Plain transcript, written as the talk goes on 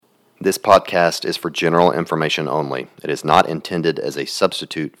This podcast is for general information only. It is not intended as a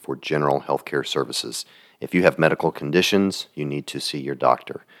substitute for general healthcare services. If you have medical conditions, you need to see your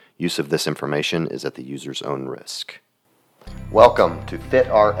doctor. Use of this information is at the user's own risk. Welcome to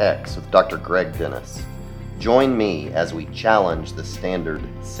FitRx with Dr. Greg Dennis. Join me as we challenge the standard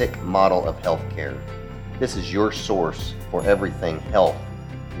sick model of healthcare. This is your source for everything health,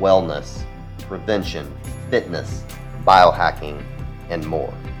 wellness, prevention, fitness, biohacking, and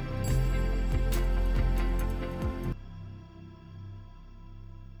more.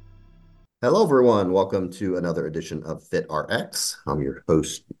 Hello, everyone. Welcome to another edition of FitRx. I'm your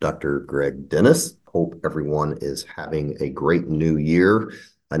host, Dr. Greg Dennis. Hope everyone is having a great new year.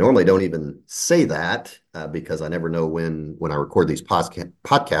 I normally don't even say that because I never know when I record these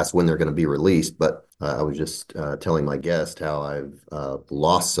podcasts when they're going to be released. But I was just telling my guest how I've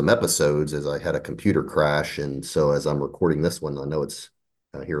lost some episodes as I had a computer crash. And so as I'm recording this one, I know it's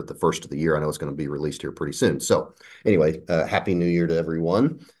here at the first of the year. I know it's going to be released here pretty soon. So anyway, Happy New Year to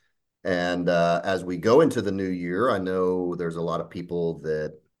everyone. And as we go into the new year, I know there's a lot of people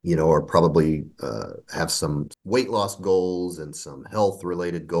that are probably have some weight loss goals and some health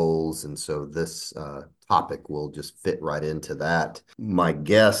related goals. And so this topic will just fit right into that. My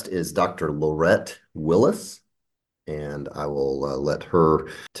guest is Dr. Laurette Willis, and I will let her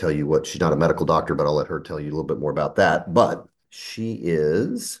tell you what, she's not a medical doctor, but I'll let her tell you a little bit more about that. But she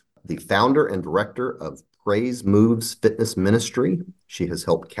is the founder and director of Praise Moves Fitness Ministry. She has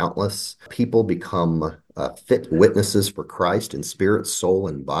helped countless people become fit witnesses for Christ in spirit, soul,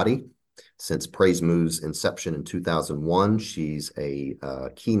 and body. Since Praise Moves' inception in 2001, she's a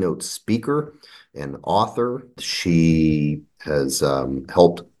keynote speaker and author. She has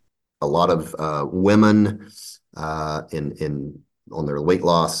helped a lot of women on their weight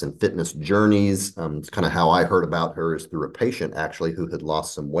loss and fitness journeys. It's kind of how I heard about her, is through a patient actually who had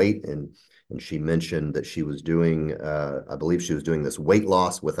lost some weight, and she mentioned that she was doing, I believe she was doing this weight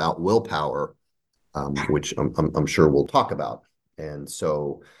loss without willpower, which I'm sure we'll talk about. And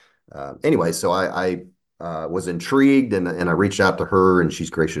so anyway, so I was intrigued and I reached out to her, and she's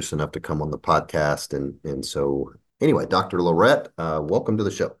gracious enough to come on the podcast. And so anyway, Dr. Laurette, welcome to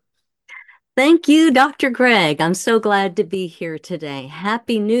the show. Thank you, Dr. Greg. I'm so glad to be here today.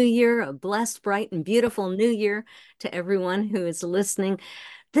 Happy New Year, a blessed, bright, and beautiful new year to everyone who is listening.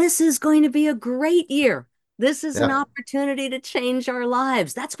 This is going to be a great year. This is an opportunity to change our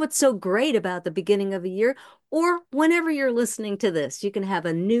lives. That's what's so great about the beginning of a year, or whenever you're listening to this, you can have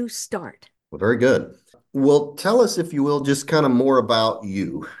a new start. Well, very good. Well, tell us, if you will, just kind of more about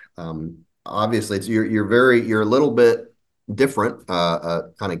you. Obviously, you're a little bit different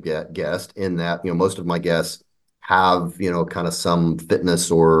kind of guest in that, most of my guests have, kind of some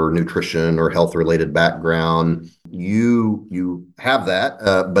fitness or nutrition or health related background. You have that,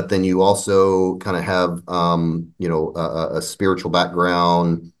 but then you also kind of have, a spiritual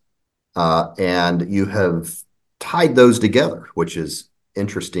background, and you have tied those together, which is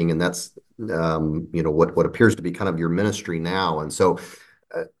interesting. And that's, what appears to be kind of your ministry now. And so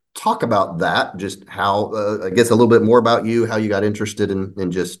talk about that, just how, I guess a little bit more about you, how you got interested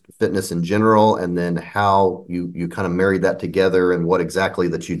in just fitness in general, and then how you kind of married that together and what exactly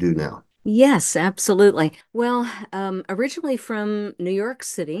that you do now. Yes, absolutely. Well, originally from New York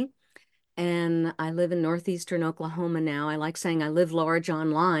City, and I live in northeastern Oklahoma now. I like saying I live large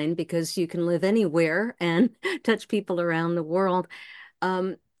online because you can live anywhere and touch people around the world.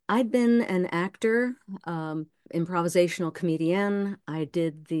 I'd been an actor, improvisational comedian. I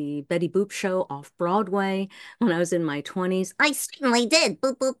did the Betty Boop show off Broadway when I was in my 20s. I certainly did.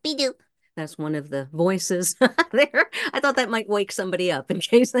 Boop, boop, be doop. That's one of the voices there. I thought that might wake somebody up in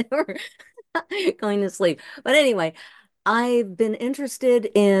case they were going to sleep. But anyway, I've been interested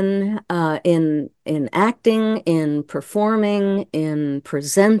in acting, in performing, in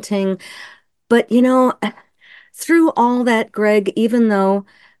presenting. But through all that, Greg, even though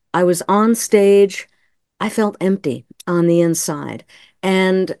I was on stage, I felt empty on the inside.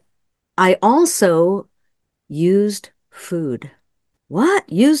 And I also used food.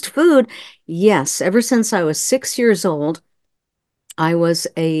 What? Used food? Yes, ever since I was 6 years old, I was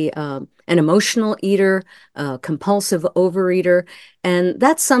an emotional eater, a compulsive overeater, and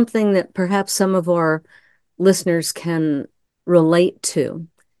that's something that perhaps some of our listeners can relate to.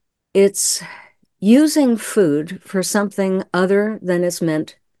 It's using food for something other than it's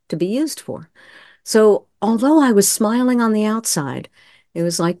meant to be used for. So, although I was smiling on the outside, it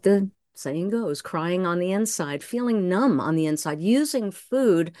was like the saying goes, crying on the inside, feeling numb on the inside, using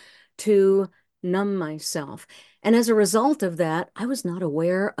food to numb myself. And as a result of that, I was not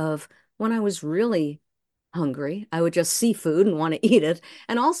aware of when I was really hungry. I would just see food and want to eat it.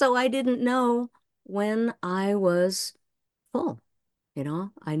 And also, I didn't know when I was full.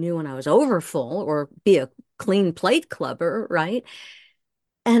 I knew when I was over full or be a clean plate clubber, right?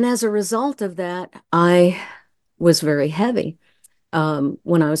 And as a result of that, I was very heavy.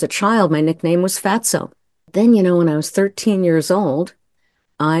 When I was a child, my nickname was Fatso. Then, when I was 13 years old,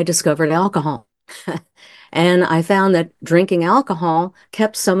 I discovered alcohol. And I found that drinking alcohol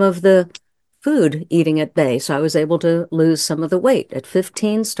kept some of the food eating at bay. So I was able to lose some of the weight. At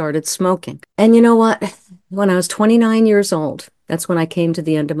 15, started smoking. And you know what? When I was 29 years old, that's when I came to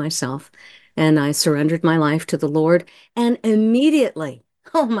the end of myself and I surrendered my life to the Lord and immediately,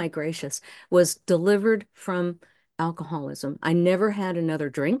 oh my gracious, was delivered from alcoholism. I never had another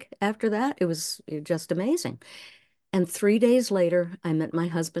drink after that. It was just amazing. And 3 days later, I met my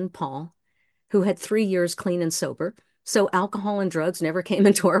husband, Paul, who had 3 years clean and sober. So alcohol and drugs never came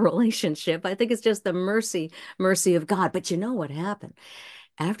into our relationship. I think it's just the mercy of God. But you know what happened?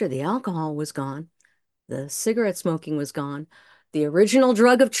 After the alcohol was gone, the cigarette smoking was gone, the original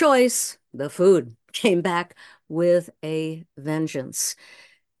drug of choice, the food, came back with a vengeance.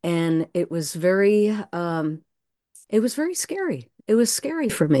 And it was very scary. It was scary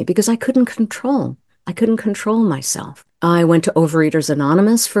for me because I couldn't control myself. I went to Overeaters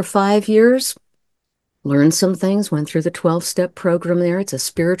Anonymous for 5 years, learned some things, went through the 12-step program there. It's a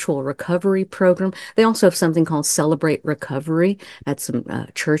spiritual recovery program. They also have something called Celebrate Recovery at some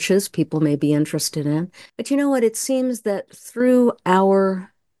churches people may be interested in. But you know what? It seems that through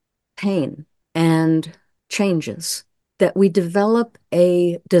our pain and changes, that we develop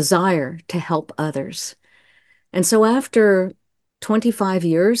a desire to help others. And so after 25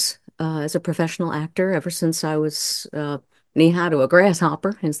 years as a professional actor, ever since I was knee-high to a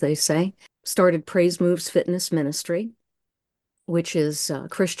grasshopper, as they say, started Praise Moves Fitness Ministry, which is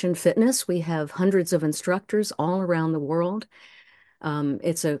Christian fitness. We have hundreds of instructors all around the world.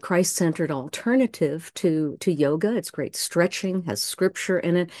 It's a Christ-centered alternative to yoga. It's great stretching, has scripture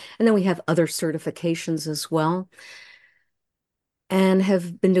in it. And then we have other certifications as well, and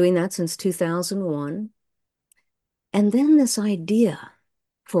have been doing that since 2001. And then this idea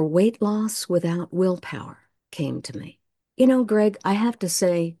for weight loss without willpower came to me. Greg, I have to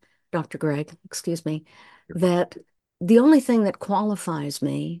say, Dr. Greg, excuse me, that the only thing that qualifies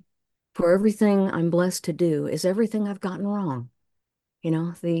me for everything I'm blessed to do is everything I've gotten wrong.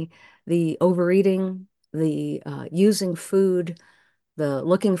 The overeating, the using food, the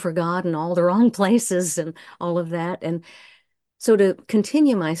looking for God in all the wrong places and all of that. And so to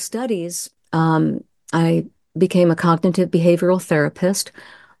continue my studies, I became a cognitive behavioral therapist.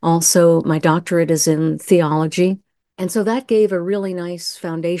 Also, my doctorate is in theology. And so that gave a really nice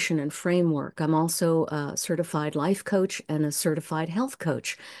foundation and framework. I'm also a certified life coach and a certified health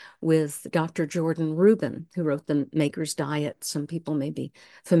coach with Dr. Jordan Rubin, who wrote The Maker's Diet. Some people may be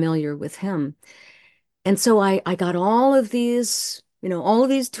familiar with him. And so I got all of these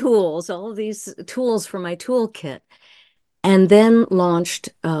tools for my toolkit, and then launched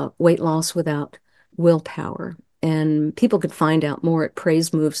Weight Loss Without Willpower. And people could find out more at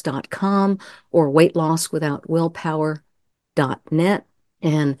praisemoves.com or weightlosswithoutwillpower.net.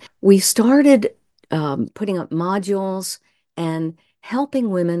 And we started putting up modules and helping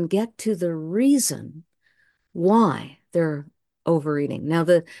women get to the reason why they're overeating. Now,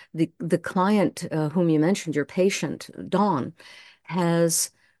 the client whom you mentioned, your patient, Dawn, has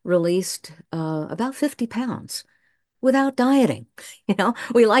released about 50 pounds without dieting.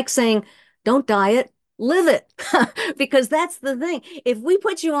 We like saying, don't diet, live it, because that's the thing. If we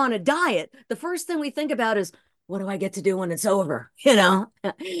put you on a diet, the first thing we think about is, what do I get to do when it's over?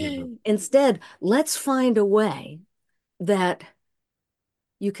 Mhm. Instead, let's find a way that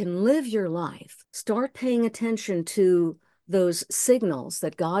you can live your life, start paying attention to those signals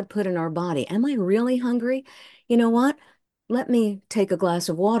that God put in our body. Am I really hungry? You know what? Let me take a glass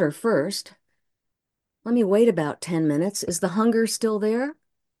of water first. Let me wait about 10 minutes. Is the hunger still there?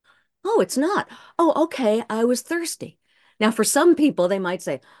 Oh, it's not. Oh, okay. I was thirsty. Now, for some people, they might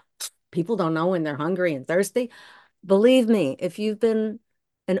say, people don't know when they're hungry and thirsty. Believe me, if you've been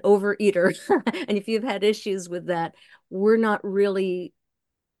an overeater and if you've had issues with that, we're not really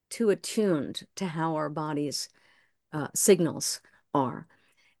too attuned to how our body's signals are.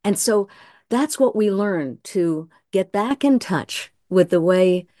 And so that's what we learn, to get back in touch with the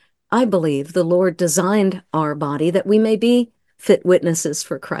way I believe the Lord designed our body, that we may be fit witnesses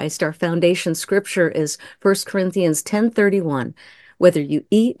for Christ. Our foundation scripture is 1 Corinthians 10:31. Whether you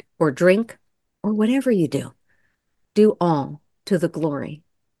eat or drink or whatever you do all to the glory,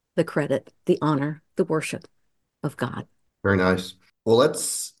 the credit, the honor, the worship of God. Very nice. Well,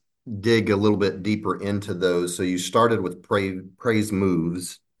 let's dig a little bit deeper into those. So you started with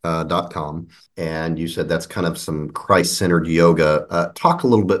praisemoves.com, and you said that's kind of some Christ-centered yoga. Talk a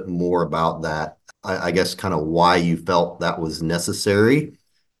little bit more about that. I guess kind of why you felt that was necessary,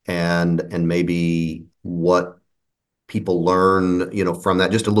 and maybe what people learn, from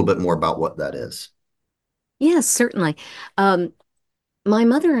that. Just a little bit more about what that is. Yes, certainly. Um, my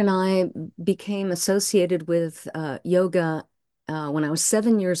mother and I became associated with yoga when I was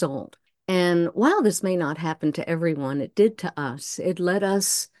 7 years old. And while this may not happen to everyone, it did to us. It led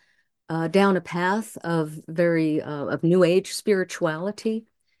us down a path of of New Age spirituality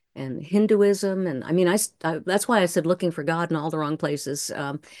and Hinduism. And I mean, that's why I said looking for God in all the wrong places.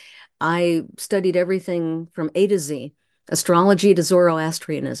 I studied everything from A to Z, astrology to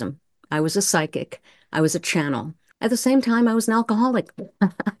Zoroastrianism. I was a psychic. I was a channel. At the same time, I was an alcoholic,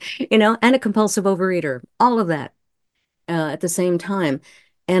 and a compulsive overeater, all of that at the same time.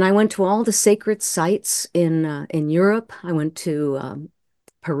 And I went to all the sacred sites in Europe. I went to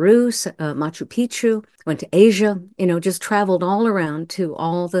Peru, Machu Picchu, went to Asia, just traveled all around to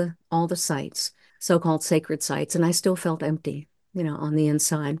all the sites, so-called sacred sites, and I still felt empty, on the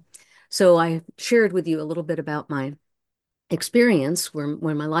inside. So I shared with you a little bit about my experience when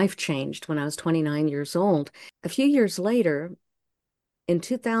my life changed when I was 29 years old. A few years later, in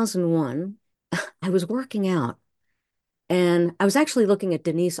 2001, I was working out and I was actually looking at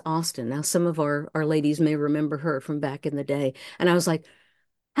Denise Austin. Now, some of our ladies may remember her from back in the day. And I was like,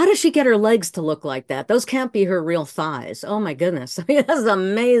 how does she get her legs to look like that? Those can't be her real thighs. Oh my goodness. I mean, that's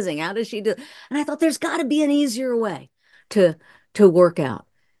amazing. How does she do? And I thought there's got to be an easier way to to work out.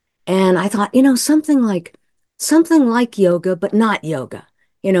 And I thought, something like yoga, but not yoga.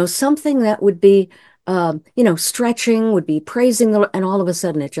 Something that would be stretching, would be praising and all of a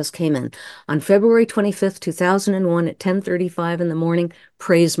sudden it just came in. On February 25th, 2001 at 10:35 in the morning,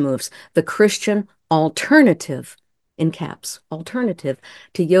 praise moves, the Christian alternative in caps, alternative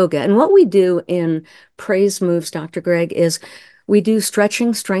to yoga. And what we do in praise moves, Dr. Greg, is we do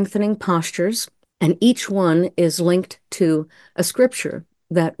stretching, strengthening postures, and each one is linked to a scripture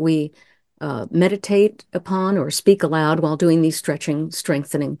that we meditate upon or speak aloud while doing these stretching,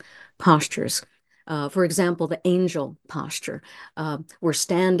 strengthening postures. For example, the angel posture. We're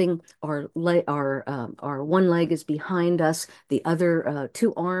standing, our one leg is behind us, the other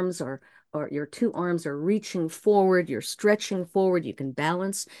two arms are or your two arms are reaching forward, you're stretching forward, you can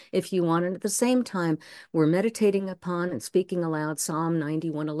balance if you want. And at the same time, we're meditating upon and speaking aloud Psalm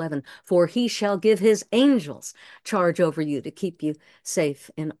 91:11, for he shall give his angels charge over you to keep you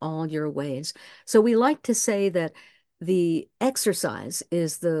safe in all your ways. So we like to say that the exercise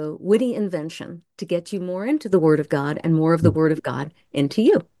is the witty invention to get you more into the Word of God and more of the Word of God into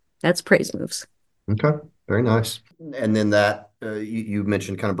you. That's praise moves. Okay, very nice. And then that you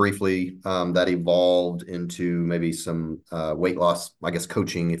mentioned kind of briefly that evolved into maybe some weight loss, I guess,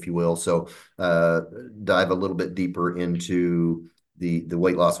 coaching, if you will. So uh, dive a little bit deeper into the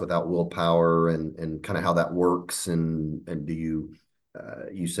weight loss without willpower and kind of how that works. And do you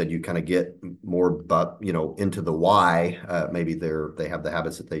said you kind of get more, but into the why. Maybe they have the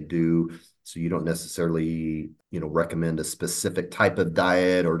habits that they do, so you don't necessarily recommend a specific type of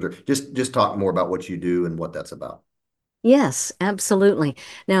diet, or just talk more about what you do and what that's about. Yes, absolutely.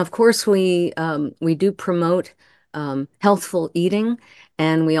 Now, of course, we do promote healthful eating,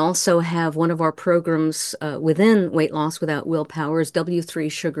 and we also have one of our programs within Weight Loss Without Willpower is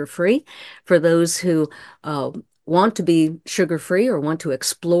W3 sugar free for those who want to be sugar free or want to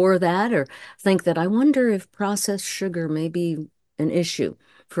explore that or think that I wonder if processed sugar may be an issue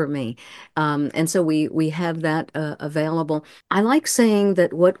for me. And so we have that available. I like saying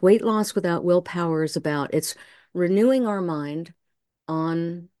that what Weight Loss Without Willpower is about, it's renewing our mind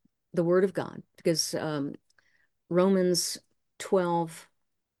on the Word of God, because Romans 12,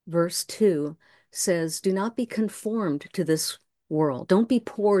 verse 2 says, do not be conformed to this world. Don't be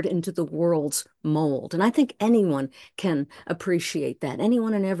poured into the world's mold. And I think anyone can appreciate that.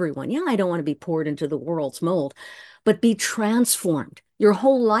 Anyone and everyone. Yeah, I don't want to be poured into the world's mold, but be transformed. Your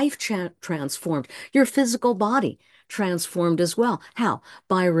whole life transformed. Your physical body transformed as well. How?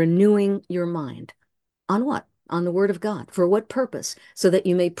 By renewing your mind. On what? On the word of God. For what purpose? So that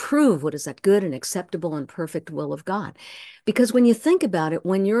you may prove what is that good and acceptable and perfect will of God. Because when you think about it,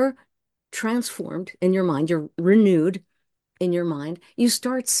 when you're transformed in your mind, you're renewed in your mind, you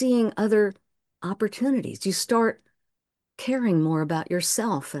start seeing other opportunities. You start caring more about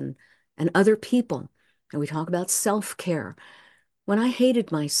yourself and other people. And we talk about self-care. When I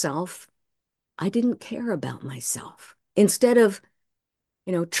hated myself, I didn't care about myself. Instead of,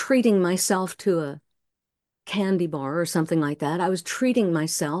 treating myself to a candy bar or something like that. I was treating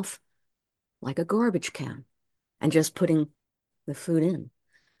myself like a garbage can and just putting the food in.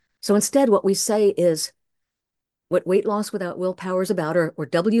 So instead, what we say is what weight loss without willpower is about, or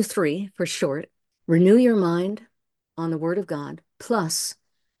W3 for short. Renew your mind on the Word of God, plus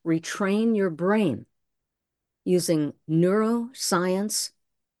retrain your brain using neuroscience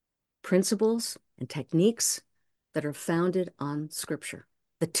principles and techniques that are founded on Scripture.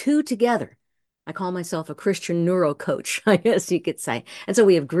 The two together. I call myself a Christian neuro coach, I guess you could say. And so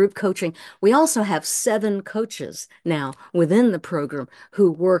we have group coaching. We also have 7 coaches now within the program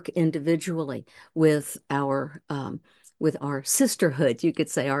who work individually with our sisterhood, you could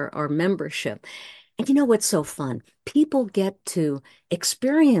say, our membership. And you know what's so fun? People get to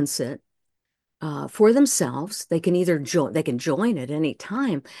experience it for themselves. They can either join at any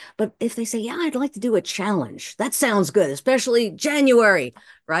time. But if they say, yeah, I'd like to do a challenge, that sounds good, especially January,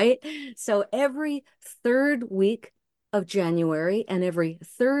 right? So every third week of January and every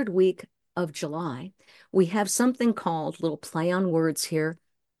third week of July, we have something called, little play on words here,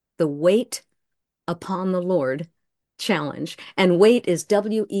 the Wait Upon the Lord challenge. And wait is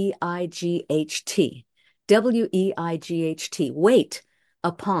Weight. Weight. Wait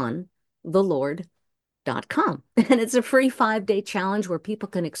upon the Lord.com. And it's a free 5-day challenge where people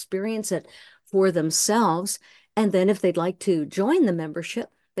can experience it for themselves. And then if they'd like to join the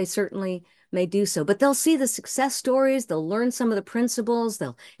membership, they certainly may do so. But they'll see the success stories, they'll learn some of the principles,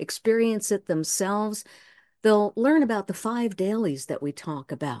 they'll experience it themselves. They'll learn about the 5 dailies that we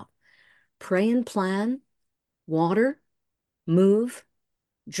talk about: pray and plan, water, move,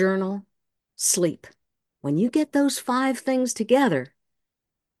 journal, sleep. When you get those 5 things together,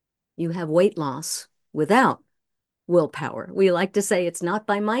 you have weight loss without willpower. We like to say it's not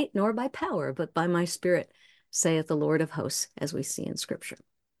by might nor by power, but by my spirit, saith the Lord of hosts, as we see in Scripture.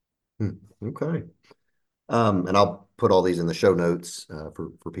 Okay. And I'll put all these in the show notes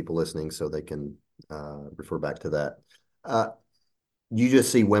for people listening so they can refer back to that. Uh, you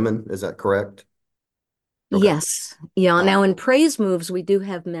just see women, is that correct? Okay. Yes. Yeah. Uh, Now, in praise moves, we do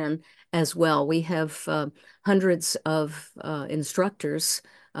have men as well. We have hundreds of instructors,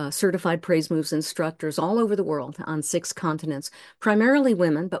 certified praise moves instructors all over the world on 6 continents, primarily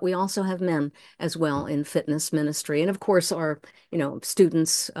women, but we also have men as well in fitness ministry. And of course, our,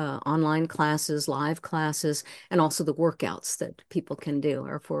 students, online classes, live classes, and also the workouts that people can do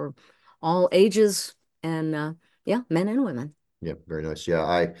are for all ages and, yeah, men and women. yeah, very nice. Yeah,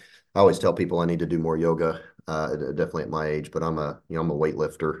 I always tell people I need to do more yoga, definitely at my age, but I'm a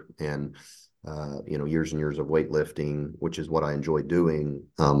weightlifter and years and years of weightlifting, which is what I enjoy doing.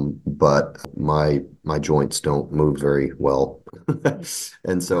 But my joints don't move very well.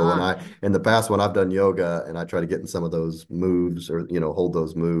 And so Ah. in the past, when I've done yoga and I try to get in some of those moves or, hold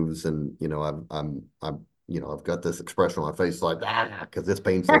those moves and, I've got this expression on my face like, because it's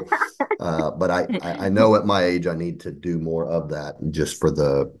painful. But I know at my age I need to do more of that just for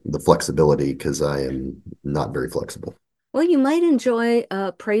the flexibility because I am not very flexible. Well, you might enjoy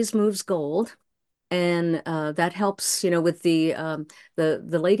Praise Moves Gold, and that helps, with the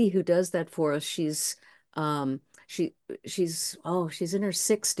lady who does that for us. Um, she she's in her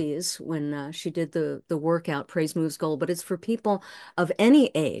 60s when she did the workout Praise Moves Gold, but it's for people of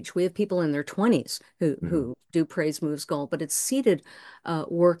any age. We have people in their 20s who Mhm. who do Praise Moves Gold, but it's seated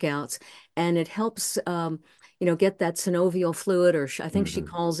workouts, and it helps. Get that synovial fluid, or I think she Mhm.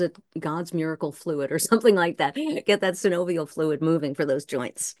 calls it God's miracle fluid or something like that. Get that synovial fluid moving for those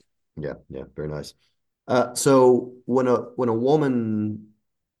joints. Yeah, yeah, very nice. So when a woman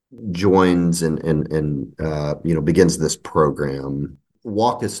joins and begins this program,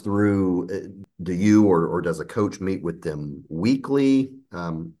 walk us through. Do you or does a coach meet with them weekly?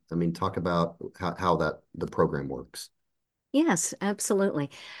 I mean, talk about how that the program works. Yes, absolutely.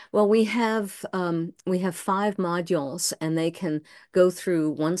 Well, we have 5 modules, and they can go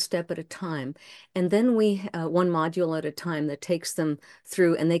through one step at a time, and then we one module at a time that takes them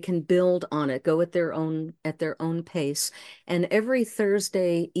through, and they can build on it, go at their own pace. And every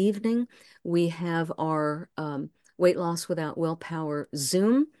Thursday evening, we have our Weight Loss Without Willpower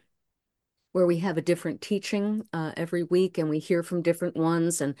Zoom, where we have a different teaching every week, and we hear from different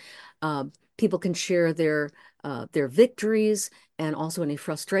ones, and uh, people can share their victories and also any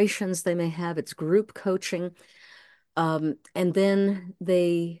frustrations they may have. It's group coaching, and then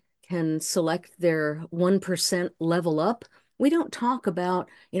they can select their 1% level up, We don't talk about,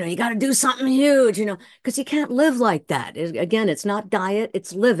 you got to do something huge, because you can't live like that. Again, it's not diet,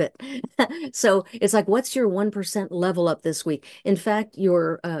 it's live it. So it's like, what's your 1% level up this week? In fact,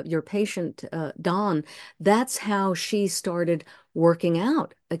 your patient, Dawn, that's how she started working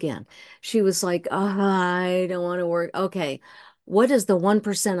out again. She was like, "Oh, I don't want to work. Okay, what is the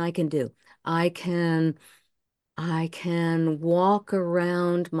 1% I can do? I can I can walk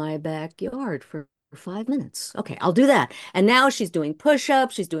around my backyard for 5 minutes. Okay, I'll do that." And now she's doing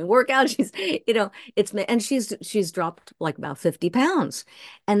push-ups, she's doing workouts, and she's dropped like about 50 pounds.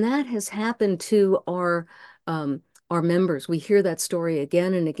 And that has happened to our members. We hear that story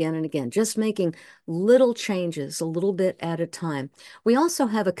again and again and again, just making little changes a little bit at a time. We also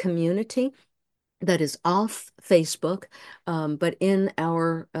have a community that is off Facebook, but in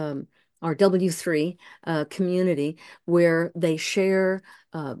our W3 community, where they share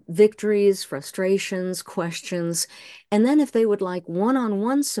victories, frustrations, questions. And then if they would like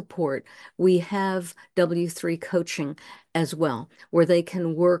one-on-one support, we have W3 coaching as well, where they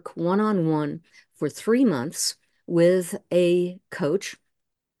can work one-on-one for 3 months with a coach,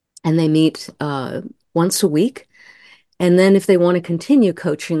 and they meet once a week. And then if they want to continue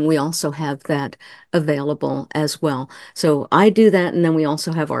coaching, we also have that available as well. So I do that, and then we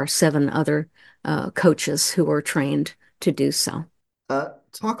also have our 7 other coaches who are trained to do so.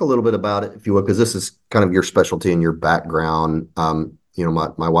 Talk a little bit about it, if you will, because this is kind of your specialty and your background.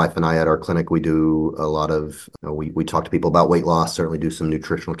 My wife and I at our clinic, we do a lot of, we talk to people about weight loss, certainly do some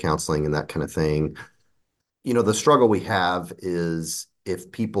nutritional counseling and that kind of thing. The struggle we have is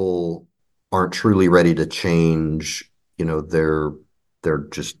if people aren't truly ready to change, they're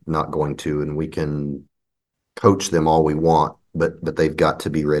just not going to, and we can coach them all we want, but they've got to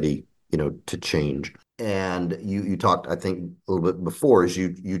be ready, to change. And you talked, I think, a little bit before, is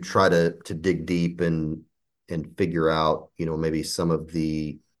you try to dig deep and figure out, maybe some of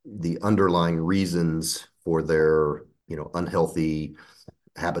the underlying reasons for their, unhealthy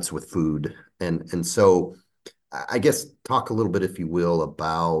habits with food. And so I guess talk a little bit, if you will,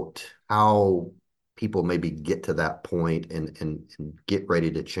 about how people maybe get to that point and get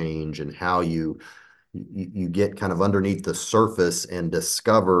ready to change, and how you get kind of underneath the surface and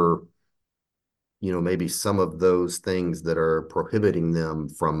discover, maybe some of those things that are prohibiting them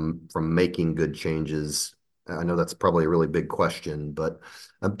from making good changes. I know that's probably a really big question, but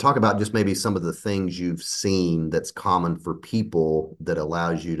talk about just maybe some of the things you've seen that's common for people that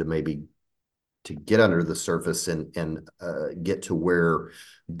allows you to maybe to get under the surface and get to where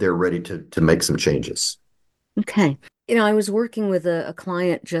they're ready to make some changes. Okay. I was working with a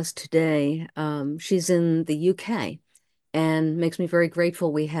client just today. She's in the UK, and makes me very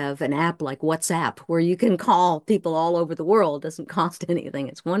grateful we have an app like WhatsApp where you can call people all over the world. It doesn't cost anything.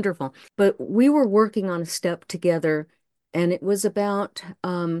 It's wonderful. But we were working on a step together, and it was about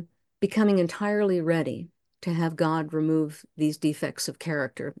becoming entirely ready to have God remove these defects of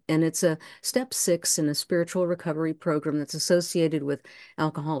character. And it's a step 6 in a spiritual recovery program that's associated with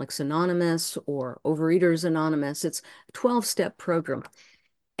Alcoholics Anonymous or Overeaters Anonymous. It's a 12-step program.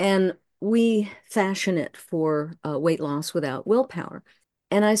 And we fashion it for weight loss without willpower.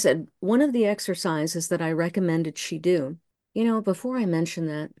 And I said, one of the exercises that I recommended she do, before I mention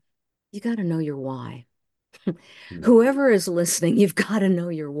that, you got to know your why. Whoever is listening, you've got to know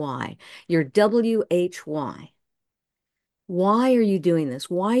your why, your WHY. Why are you doing this?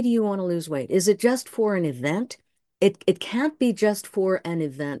 Why do you want to lose weight? Is it just for an event? It can't be just for an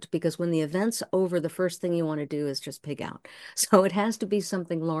event, because when the event's over, the first thing you want to do is just pig out. So it has to be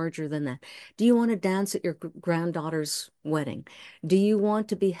something larger than that. Do you want to dance at your granddaughter's wedding? Do you want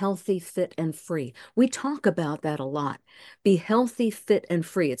to be healthy, fit, and free? We talk about that a lot. Be healthy, fit, and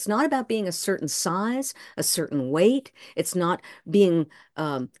free. It's not about being a certain size, a certain weight. It's not being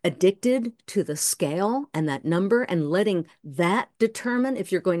addicted to the scale and that number and letting that determine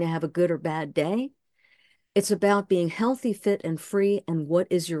if you're going to have a good or bad day. It's about being healthy, fit, and free, and what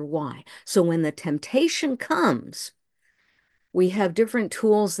is your why. So when the temptation comes, we have different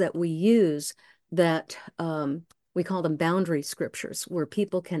tools that we use that we call them boundary scriptures, where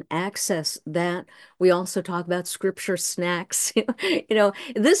people can access that. We also talk about scripture snacks.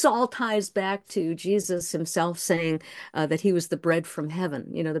 This all ties back to Jesus himself saying that he was the bread from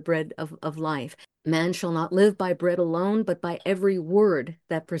heaven, the bread of life. Man shall not live by bread alone, but by every word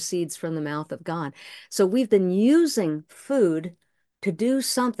that proceeds from the mouth of God. So we've been using food to do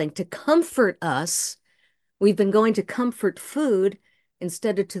something to comfort us. We've been going to comfort food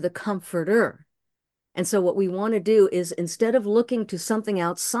instead of to the comforter. And so what we want to do is, instead of looking to something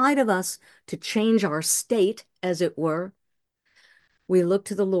outside of us to change our state, as it were, we look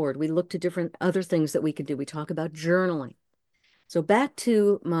to the Lord. We look to different other things that we could do. We talk about journaling. So back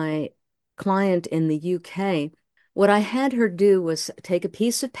to my client in the UK, what I had her do was take a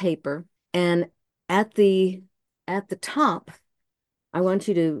piece of paper and at the at the top, I want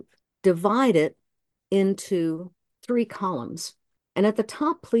you to divide it into three columns. And at the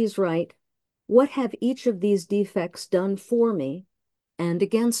top, please write, what have each of these defects done for me and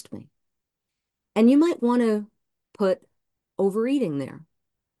against me? And you might want to put overeating there,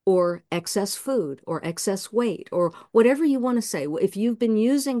 or excess food, or excess weight, or whatever you want to say. If you've been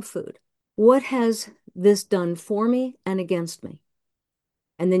using food, what has this done for me and against me?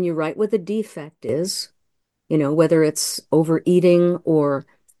 And then you write what the defect is, whether it's overeating or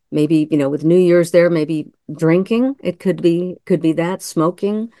maybe, with New Year's there, maybe drinking. It could be that,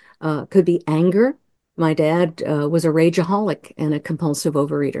 smoking, could be anger. My dad was a rageaholic and a compulsive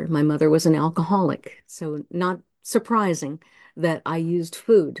overeater. My mother was an alcoholic. So not surprising that I used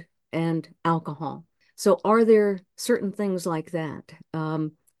food and alcohol. So are there certain things like that?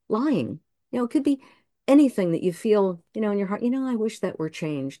 Lying, it could be anything that you feel, in your heart, I wish that were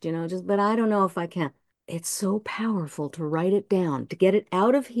changed, but I don't know if I can. It's so powerful to write it down, to get it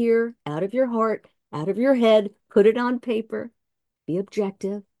out of here, out of your heart, out of your head, put it on paper, be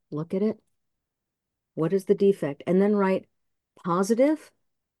objective, look at it. What is the defect? And then write positive,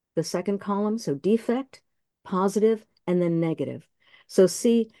 the second column. So defect, positive, and then negative. So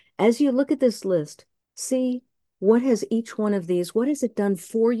see, as you look at this list, see what has each one of these, what has it done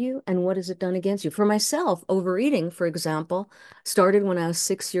for you and what has it done against you? For myself, overeating, for example, started when I was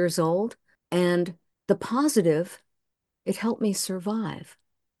 6 years old. And the positive, it helped me survive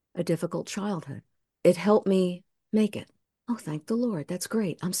a difficult childhood. It helped me make it. Oh, thank the Lord. That's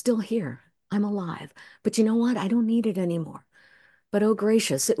great. I'm still here. I'm alive. But you know what? I don't need it anymore. But oh,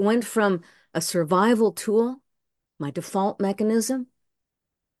 gracious, it went from a survival tool, my default mechanism,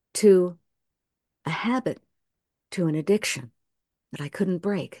 to a habit, to an addiction that I couldn't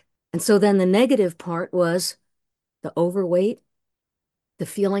break. And so then the negative part was the overweight, the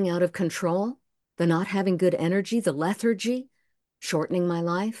feeling out of control, the not having good energy, the lethargy, shortening my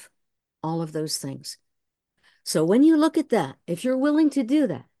life, all of those things. So when you look at that, if you're willing to do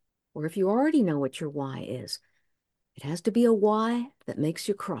that, or if you already know what your why is, it has to be a why that makes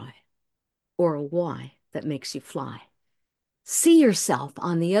you cry or a why that makes you fly. See yourself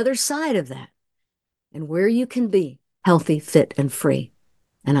on the other side of that and where you can be healthy, fit, and free.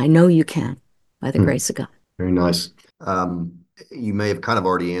 And I know you can by the Hmm. grace of God. Very nice. You may have kind of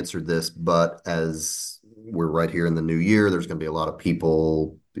already answered this, but as we're right here in the new year, there's going to be a lot of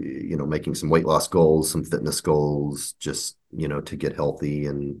people, making some weight loss goals, some fitness goals, just, to get healthy.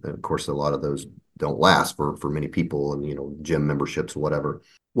 And of course, a lot of those don't last for many people and, gym memberships, whatever.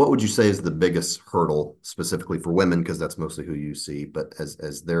 What would you say is the biggest hurdle specifically for women? Because that's mostly who you see, but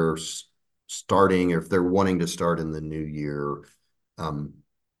as they're starting, or if they're wanting to start in the new year, um,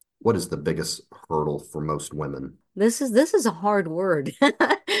 what is the biggest hurdle for most women? This is a hard word.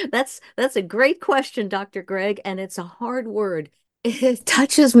 That's a great question, Dr. Greg, and it's a hard word. It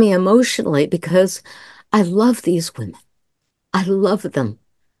touches me emotionally because I love these women. I love them.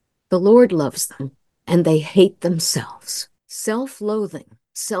 The Lord loves them, and they hate themselves. Self-loathing,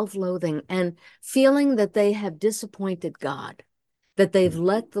 and feeling that they have disappointed God, that they've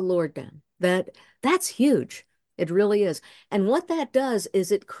let the Lord down. That's huge. It really is. And what that does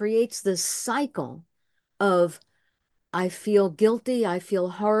is it creates this cycle of I feel guilty. I feel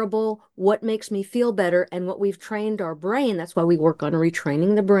horrible. What makes me feel better? And what we've trained our brain, that's why we work on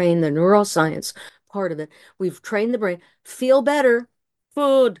retraining the brain, the neuroscience part of it. We've trained the brain, feel better,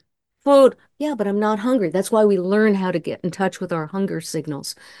 food, food. Yeah, but I'm not hungry. That's why we learn how to get in touch with our hunger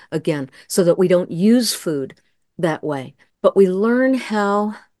signals again, so that we don't use food that way. But we learn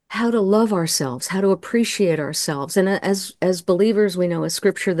how to love ourselves, how to appreciate ourselves. And as believers, we know a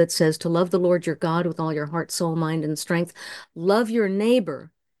scripture that says to love the Lord your God with all your heart, soul, mind, and strength. Love your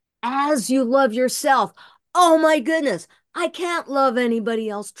neighbor as you love yourself. Oh my goodness, I can't love anybody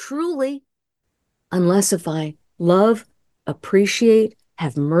else truly unless if I love, appreciate,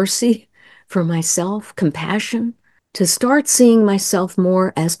 have mercy for myself, compassion, to start seeing myself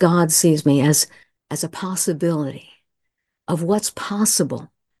more as God sees me, as a possibility of what's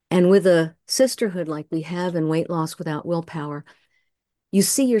possible. And with a sisterhood like we have in Weight Loss Without Willpower, you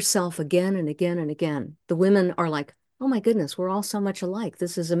see yourself again and again and again. The women are like, oh my goodness, we're all so much alike.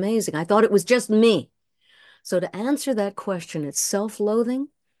 This is amazing. I thought it was just me. So to answer that question, it's self-loathing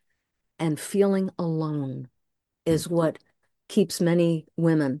and feeling alone is what keeps many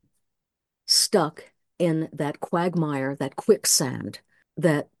women stuck in that quagmire, that quicksand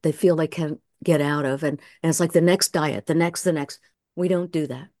that they feel they can't get out of. And it's like the next diet, the next. We don't do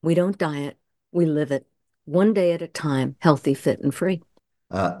that. We don't diet. We live it. one day at a time, healthy, fit, and free.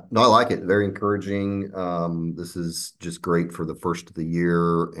 No, I like it. Very encouraging. This is just great for the first of the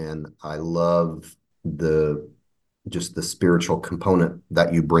year, and I love the just the spiritual component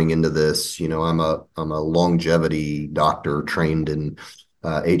that you bring into this. I'm a longevity doctor trained in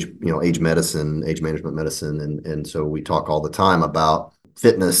age medicine, age management medicine, and so we talk all the time about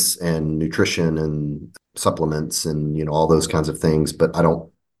fitness and nutrition and supplements and all those kinds of things. But I don't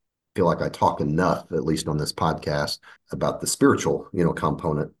feel like I talk enough, at least on this podcast, about the spiritual,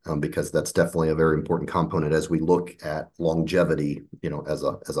 component, because that's definitely a very important component as we look at longevity, as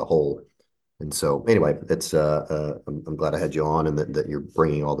a whole. And so, anyway, I'm glad I had you on, and that you're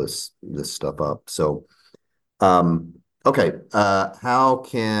bringing all this stuff up. So, okay, how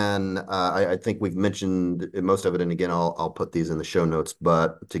can I think we've mentioned most of it, and again, I'll put these in the show notes.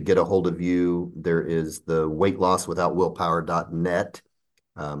 But to get a hold of you, there is the weightlosswithoutwillpower.net.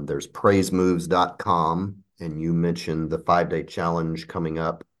 There's praisemoves.com, and you mentioned the 5-day challenge coming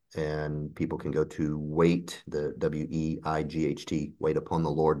up, and people can go to the WEIGHT,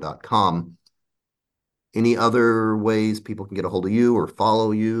 waitupontheLord.com. Any other ways people can get a hold of you or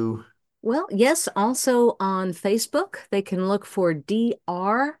follow you? Well, yes, also on Facebook, they can look for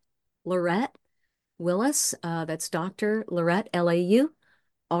Dr. Laurette Willis. That's Dr. Laurette, Laurette.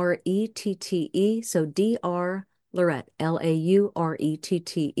 So Dr. Laurette, Laurette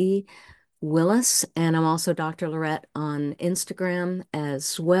Willis. And I'm also Dr. Laurette on Instagram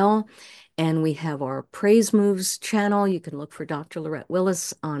as well. And we have our Praise Moves channel. You can look for Dr. Laurette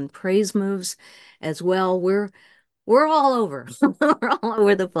Willis on Praise Moves as well. We're all over. We're all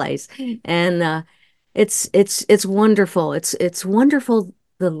over the place. And it's wonderful. It's wonderful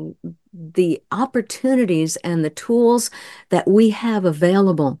the opportunities and the tools that we have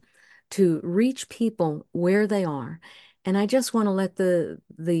available to reach people where they are. And I just want to let the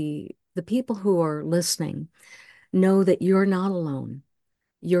people who are listening know that you're not alone.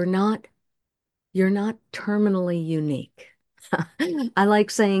 You're not you're not terminally unique. I like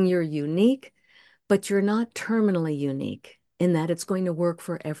saying you're unique, but you're not terminally unique in that it's going to work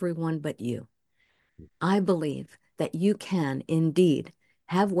for everyone but you. I believe that you can indeed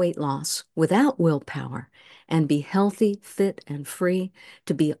have weight loss without willpower and be healthy, fit, and free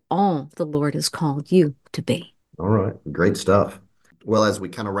to be all the Lord has called you to be. All right, great stuff. Well, as we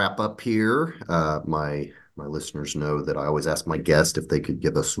kind of wrap up here, my listeners know that I always ask my guest if they could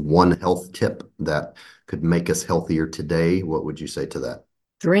give us one health tip that could make us healthier today. What would you say to that?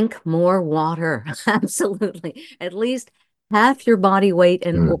 Drink more water. Absolutely. At least half your body weight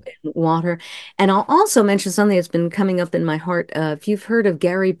in Mm. water. And I'll also mention something that's been coming up in my heart. If you've heard of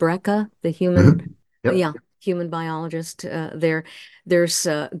Gary Brecka, the Mhm. Yep. yeah, human biologist, there's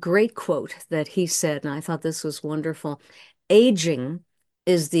a great quote that he said, and I thought this was wonderful. Aging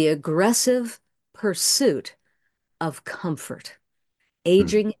is the aggressive pursuit of comfort. Mm.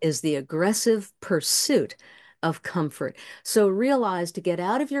 Aging is the aggressive pursuit of comfort. So realize to get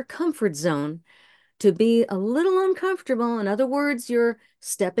out of your comfort zone, to be a little uncomfortable. In other words, you're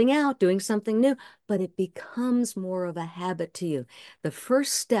stepping out, doing something new, but it becomes more of a habit to you. The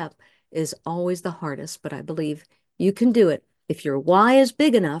first step is always the hardest, but I believe you can do it. If your why is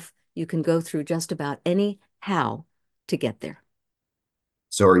big enough, you can go through just about any how to get there.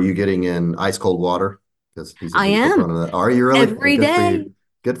 So are you getting in ice cold water? Because he's a I big am. proponent of that. Are you really? Every Good for day. you.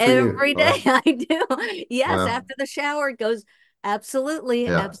 Good for you. Every day Wow. I do. Yes, Wow. after the shower it goes absolutely,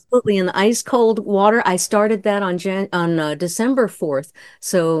 Yeah. absolutely in the ice cold water. I started that on December 4th.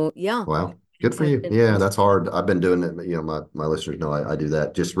 So yeah, Wow. Good for I've you. been Yeah, that's inside. hard. I've been doing it. My listeners know I do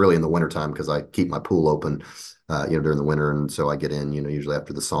that just really in the wintertime because I keep my pool open, during the winter. And so I get in, usually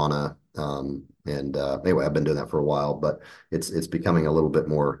after the sauna. And anyway, I've been doing that for a while, but it's becoming a little bit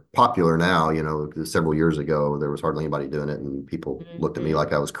more popular now. Several years ago, there was hardly anybody doing it, and people looked at me Mhm.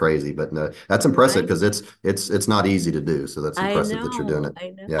 like I was crazy. But no, that's impressive Right. because it's not easy to do. So that's I impressive that you're doing know. it. I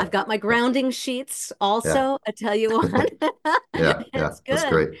know. Yeah. I've got my Yeah. grounding sheets Yeah. also. I tell you what. Yeah, It's that's good.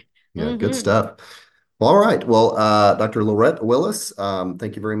 great. Yeah, good Hmm. stuff. All right. Well, Dr. Lorette Willis,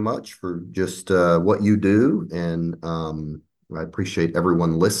 thank you very much for just what you do. And I appreciate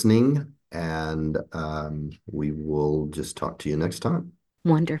everyone listening. And we will just talk to you next time.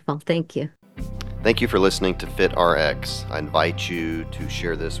 Wonderful. Thank you. Thank you for listening to FitRx. I invite you to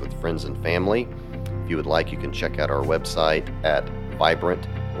share this with friends and family. If you would like, you can check out our website at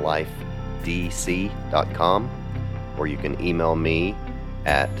vibrantlifedc.com, or you can email me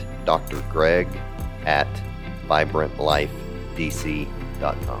at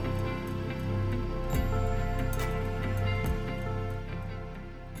drgreg@vibrantlifedc.com.